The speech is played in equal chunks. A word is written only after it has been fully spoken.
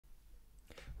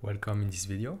Welcome. In this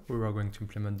video, we are going to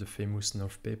implement the famous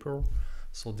NeRF paper.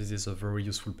 So this is a very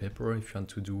useful paper if you want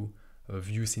to do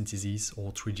view synthesis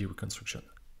or 3D reconstruction.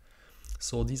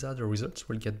 So these are the results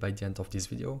we'll get by the end of this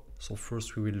video. So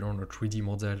first we will learn a 3D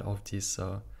model of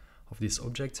this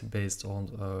object based on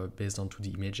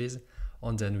 2D images,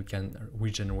 and then we can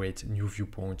regenerate new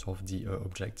viewpoint of the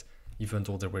object even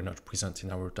though they were not present in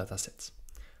our datasets.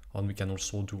 And we can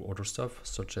also do other stuff,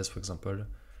 such as, for example,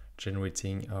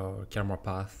 generating a camera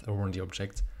path around the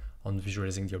object and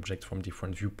visualizing the object from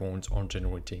different viewpoints or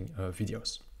generating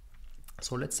videos.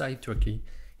 So let's dive directly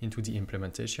into the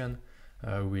implementation.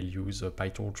 We'll use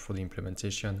PyTorch for the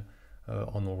implementation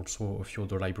and also a few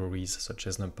other libraries such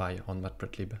as NumPy and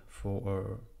Matplotlib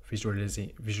for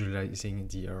visualizing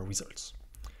the results.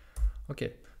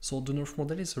 Okay, so the NeRF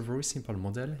model is a very simple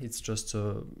model. It's just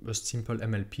a simple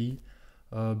MLP.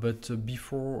 But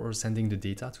before sending the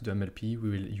data to the MLP, we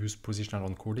will use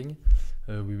positional encoding.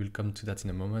 We will come to that in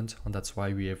a moment, and that's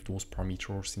why we have those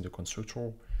parameters in the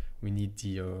constructor. We need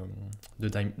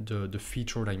the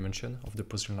feature dimension of the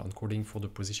positional encoding for the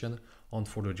position and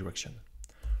for the direction.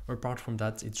 Apart from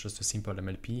that, it's just a simple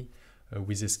MLP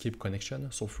with escape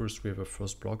connection. So first we have a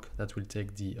first block that will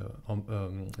take the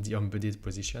embedded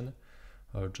position,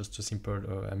 just a simple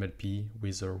MLP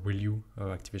with ReLU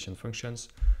activation functions.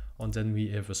 And then we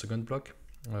have a second block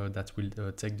that will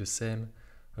take the same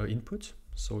input,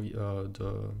 so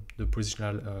the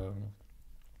positional,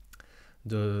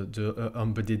 the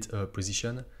embedded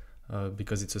position,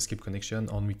 because it's a skip connection,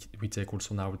 and we take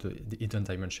also now the hidden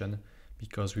dimension,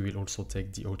 because we will also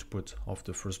take the output of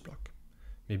the first block.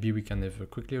 Maybe we can have a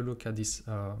quickly look at this,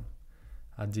 at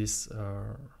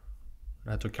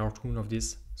a cartoon of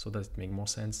this, so that it makes more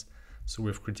sense. So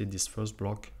we've created this first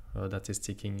block that is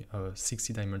taking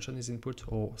 60 dimension as input,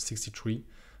 or 63.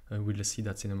 We'll see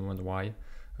that in a moment why.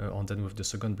 And then with the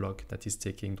second block that is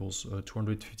taking those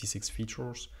 256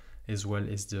 features, as well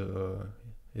as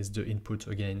the input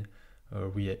again.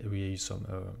 We use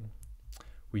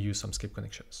some skip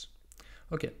connections.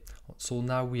 Okay, so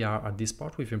now we are at this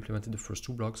part. We've implemented the first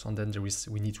two blocks, and then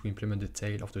we need to implement the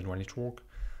tail of the neural network.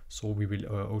 So we will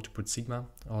output sigma,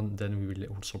 and then we will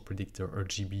also predict the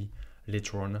RGB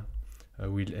later on.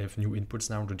 We'll have new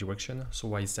inputs now in the direction. So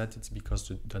why is that? It's because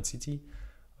the density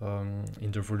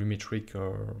in the volumetric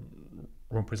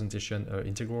representation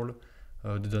integral,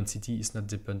 the density is not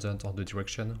dependent on the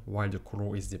direction, while the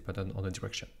color is dependent on the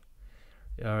direction.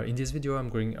 In this video,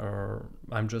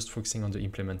 I'm just focusing on the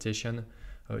implementation.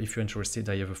 If you're interested,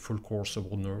 I have a full course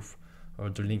about NeRF.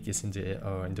 The link is in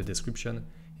the description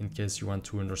in case you want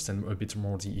to understand a bit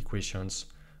more the equations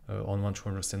and want to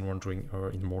understand rendering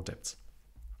in more depth.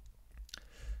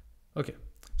 Okay,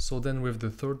 so then with the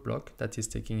third block that is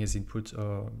taking as input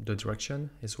the direction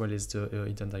as well as the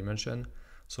hidden dimension.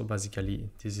 So basically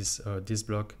this is this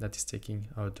block that is taking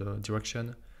the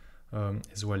direction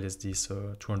as well as this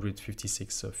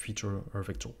 256 feature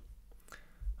vector.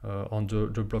 On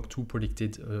the block 2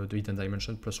 predicted the hidden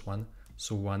dimension plus 1,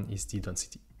 so 1 is the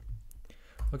density.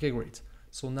 Okay, great.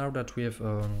 So now that we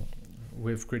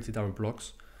have created our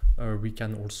blocks, we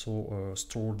can also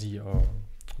store the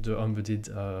embedded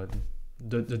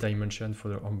the dimension for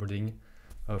the embedding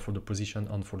for the position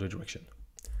and for the direction.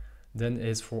 Then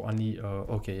as for any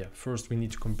first we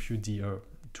need to compute the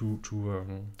to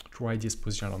write this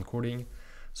positional encoding.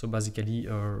 So basically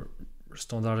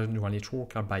standard neural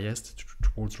network are biased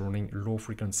towards running low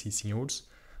frequency signals.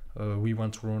 We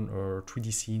want to run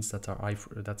 3D scenes that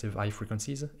have high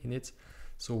frequencies in it.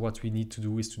 So what we need to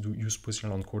do is to use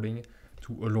positional encoding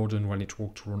to allow the neural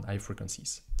network to run high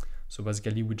frequencies. So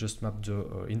basically we just map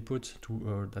the input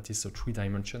to that is a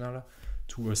 3-dimensional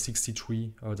to a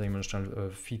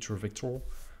 63-dimensional feature vector.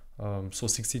 So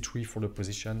 63 for the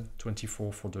position,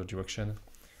 24 for the direction,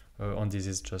 and this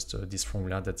is just this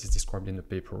formula that is described in the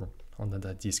paper and that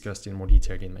I discussed in more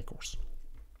detail in my course.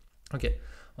 Okay,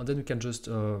 and then we can just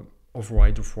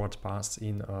override the forward pass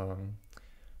in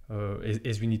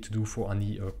as we need to do for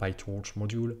any PyTorch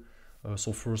module.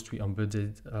 So first we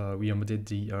embedded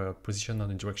the position and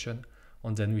the direction,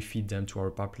 and then we feed them to our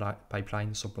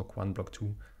pipeline. So block 1, block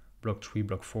 2, block 3,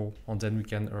 block 4, and then we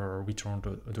can return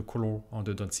the color and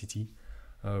the density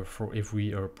for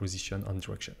every position and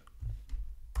direction.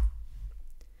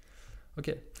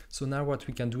 Okay, so now what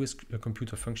we can do is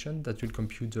compute a function that will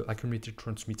compute the accumulated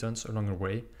transmittance along a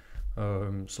ray.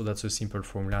 So that's a simple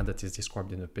formula that is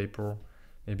described in the paper.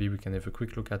 Maybe we can have a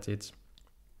quick look at it.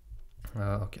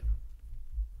 Okay.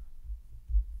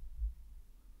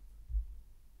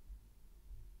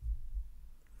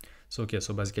 So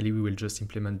so basically we will just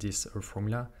implement this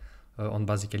formula on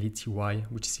basically ty,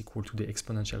 which is equal to the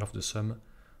exponential of the sum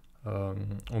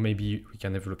or maybe we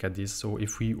can have a look at this. So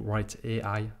if we write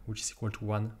AI, which is equal to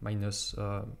 1 minus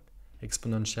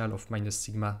exponential of minus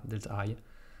sigma delta I,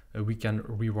 we can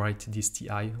rewrite this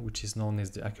TI, which is known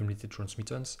as the accumulated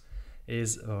transmittance,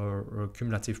 as a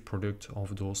cumulative product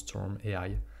of those term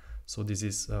AI. So this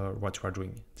is what we are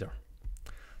doing there.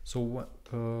 So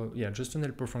yeah, just an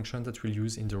helper function that we'll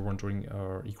use in the rendering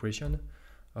equation.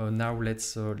 Now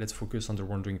let's focus on the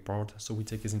rendering part. So we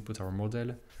take as input our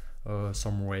model,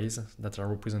 some rays that are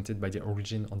represented by the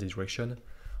origin on the direction,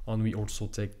 and we also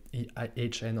take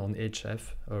HN on HF,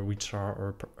 which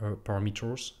are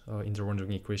parameters in the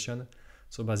rendering equation.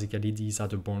 So basically these are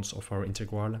the bounds of our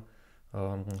integral.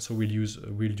 So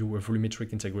we'll do a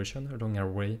volumetric integration along our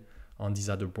ray, and these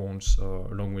are the bounds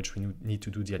along which we need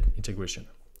to do the integration.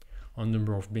 On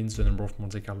number of bins, the number of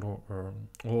Monte Carlo,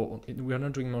 we are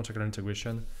not doing Monte Carlo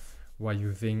integration while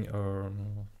using,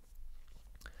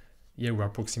 yeah, we are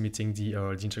approximating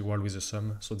the integral with the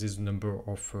sum. So this is the number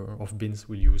of bins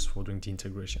we'll use for doing the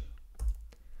integration.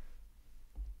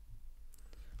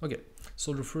 Okay,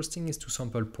 so the first thing is to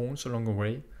sample points along a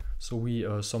ray. So we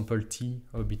sample T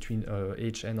between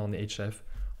HN and HF,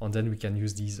 and then we can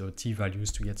use these T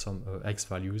values to get some X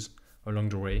values along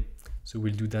the ray. So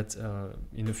we'll do that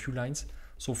in a few lines.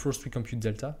 So first we compute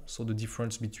delta, so the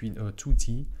difference between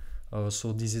 2T.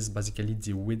 So this is basically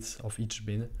the width of each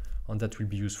bin, and that will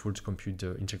be useful to compute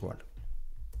the integral.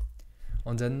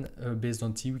 And then based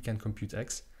on T, we can compute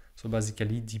X. So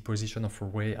basically the position of a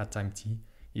ray at time T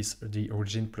is the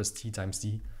origin plus T times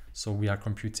D. So we are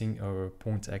computing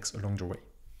point X along the ray.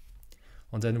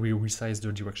 And then we resize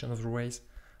the direction of the rays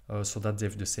so that they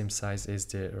have the same size as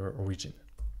the origin.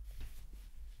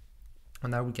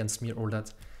 And now we can smear all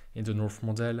that in the NeRF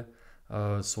model,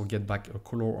 so get back a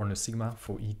color on a sigma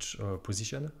for each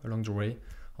position along the ray,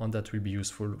 and that will be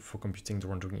useful for computing the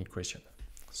rendering equation.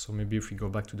 So maybe if we go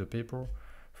back to the paper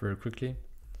very quickly,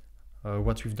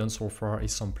 what we've done so far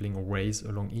is sampling rays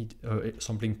along each,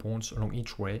 sampling points along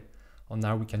each ray, and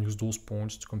now we can use those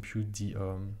points to compute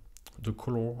the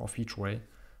color of each ray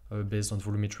based on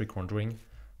volumetric rendering.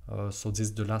 So this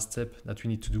is the last step that we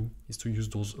need to do, is to use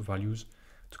those values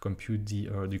to compute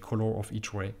the color of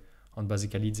each ray, and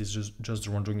basically this is just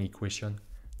the rendering equation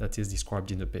that is described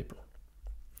in the paper.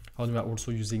 And we are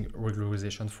also using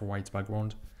regularization for white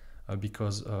background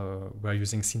because we are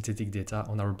using synthetic data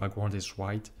and our background is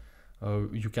white.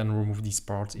 You can remove this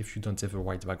part if you don't have a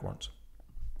white background.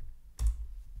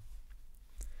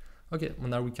 Okay, well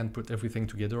now we can put everything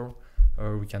together.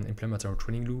 We can implement our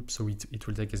training loop, so it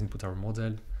will take as input our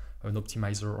model, an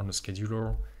optimizer on a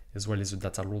scheduler, as well as a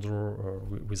data loader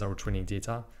with our training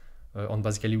data. And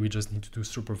basically we just need to do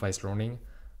supervised learning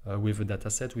with a data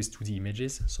set with 2D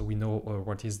images. So we know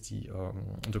what is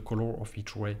the color of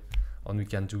each ray, and we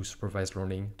can do supervised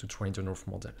learning to train the NeRF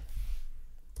model.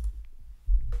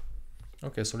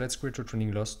 Okay, so let's create a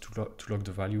training loss to log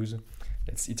the values.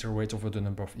 Let's iterate over the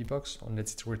number of epochs, and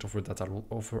let's iterate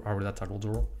over our data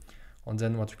loader. And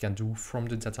then what we can do from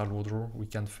the data loader, we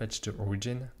can fetch the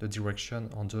origin, the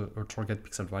direction, and the target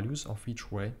pixel values of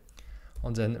each ray.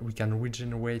 And then we can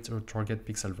regenerate a target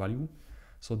pixel value.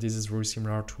 So this is very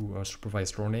similar to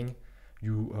supervised learning.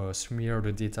 You smear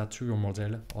the data to your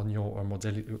model, and your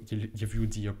model will give you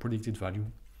the predicted value.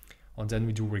 And then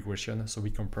we do regression, so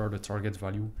we compare the target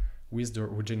value with the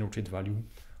regenerated value,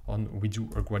 and we do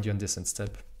a gradient descent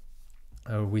step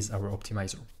with our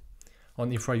optimizer.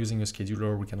 And if we're using a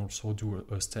scheduler, we can also do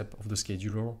a step of the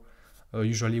scheduler.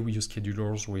 Usually we use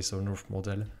schedulers with a NeRF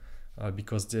model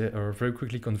because they very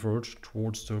quickly converge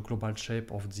towards the global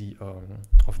shape of the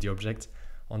object,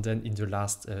 and then in the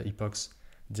last epochs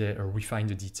they refine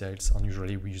the details, and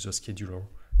usually we use a scheduler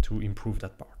to improve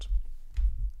that part.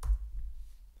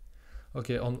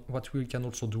 Okay, and what we can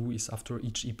also do is after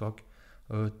each epoch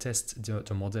test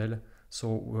the model.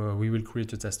 So we will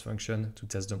create a test function to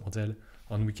test the model,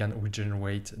 and we can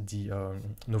regenerate the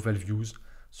novel views.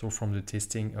 So from the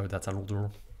testing data loader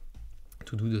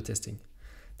to do the testing.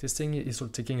 Testing is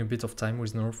taking a bit of time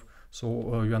with NeRF,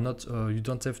 so you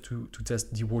don't have to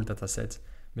test the whole data set.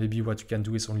 Maybe what you can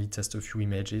do is only test a few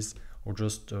images, or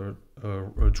just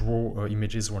draw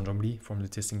images randomly from the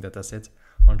testing data set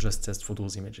and just test for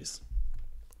those images.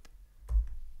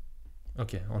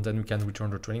 Okay, and then we can return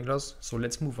the training loss. So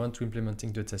let's move on to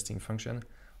implementing the testing function,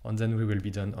 and then we will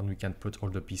be done and we can put all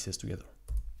the pieces together.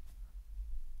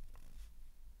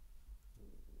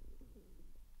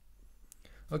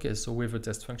 Okay, so we have a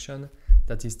test function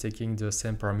that is taking the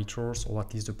same parameters, or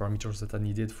at least the parameters that are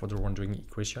needed for the rendering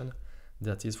equation.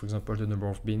 That is, for example, the number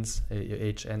of bins,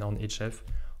 HN and HF,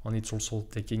 and it's also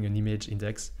taking an image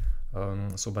index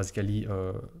So basically,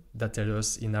 that tells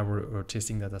us in our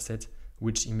testing dataset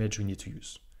which image we need to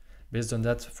use. Based on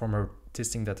that, from our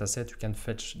testing dataset, you can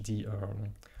fetch the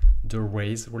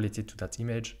arrays related to that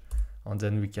image, and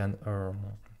then we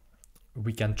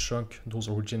can chunk those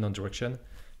origin and direction,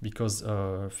 because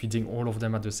feeding all of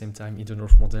them at the same time in the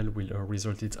NeRF model will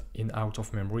result in out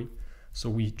of memory. So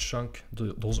we chunk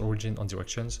those origin and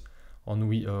directions, and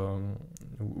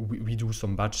we do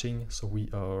some batching. So we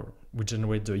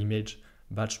generate the image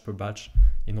batch per batch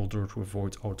in order to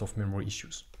avoid out of memory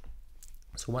issues.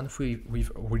 So once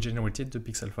we've regenerated the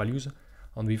pixel values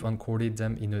and we've encoded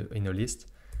them in a list,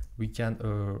 we can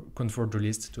convert the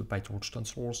list to PyTorch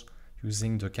tensors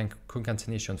using the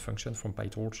concatenation function from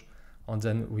PyTorch, and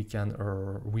then we can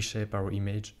reshape our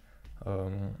image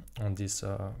on this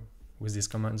with this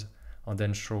command, and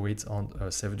then show it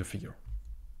and save the figure.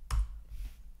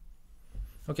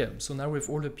 Okay, so now we have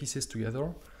all the pieces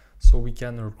together, so we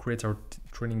can create our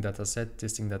training dataset,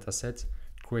 testing dataset,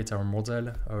 create our model,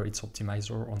 its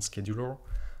optimizer and scheduler.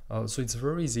 So it's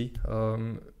very easy.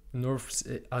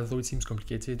 NeRF, although it seems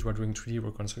complicated, we're doing 3D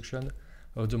reconstruction.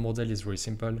 The model is very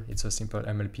simple. It's a simple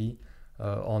MLP.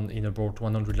 In about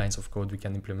 100 lines of code, we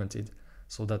can implement it.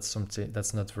 So that's something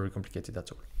that's not very complicated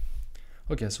at all.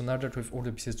 Okay, so now that we have all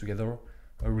the pieces together,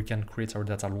 we can create our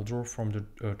data loader from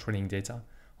the training data,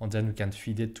 and then we can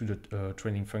feed it to the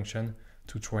training function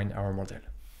to train our model.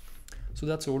 So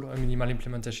that's all, a minimal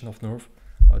implementation of NeRF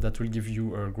that will give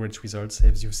you great results,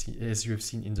 as you have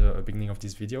seen in the beginning of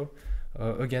this video.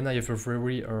 Again, I have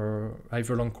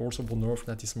a long course about NeRF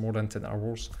that is more than 10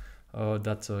 hours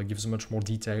that gives much more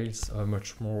details,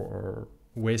 much more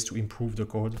ways to improve the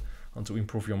code and to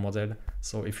improve your model.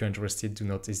 So if you're interested, do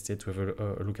not hesitate to have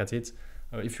a look at it.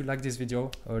 If you like this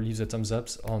video, leave the thumbs up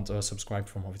and subscribe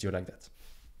for more videos like that.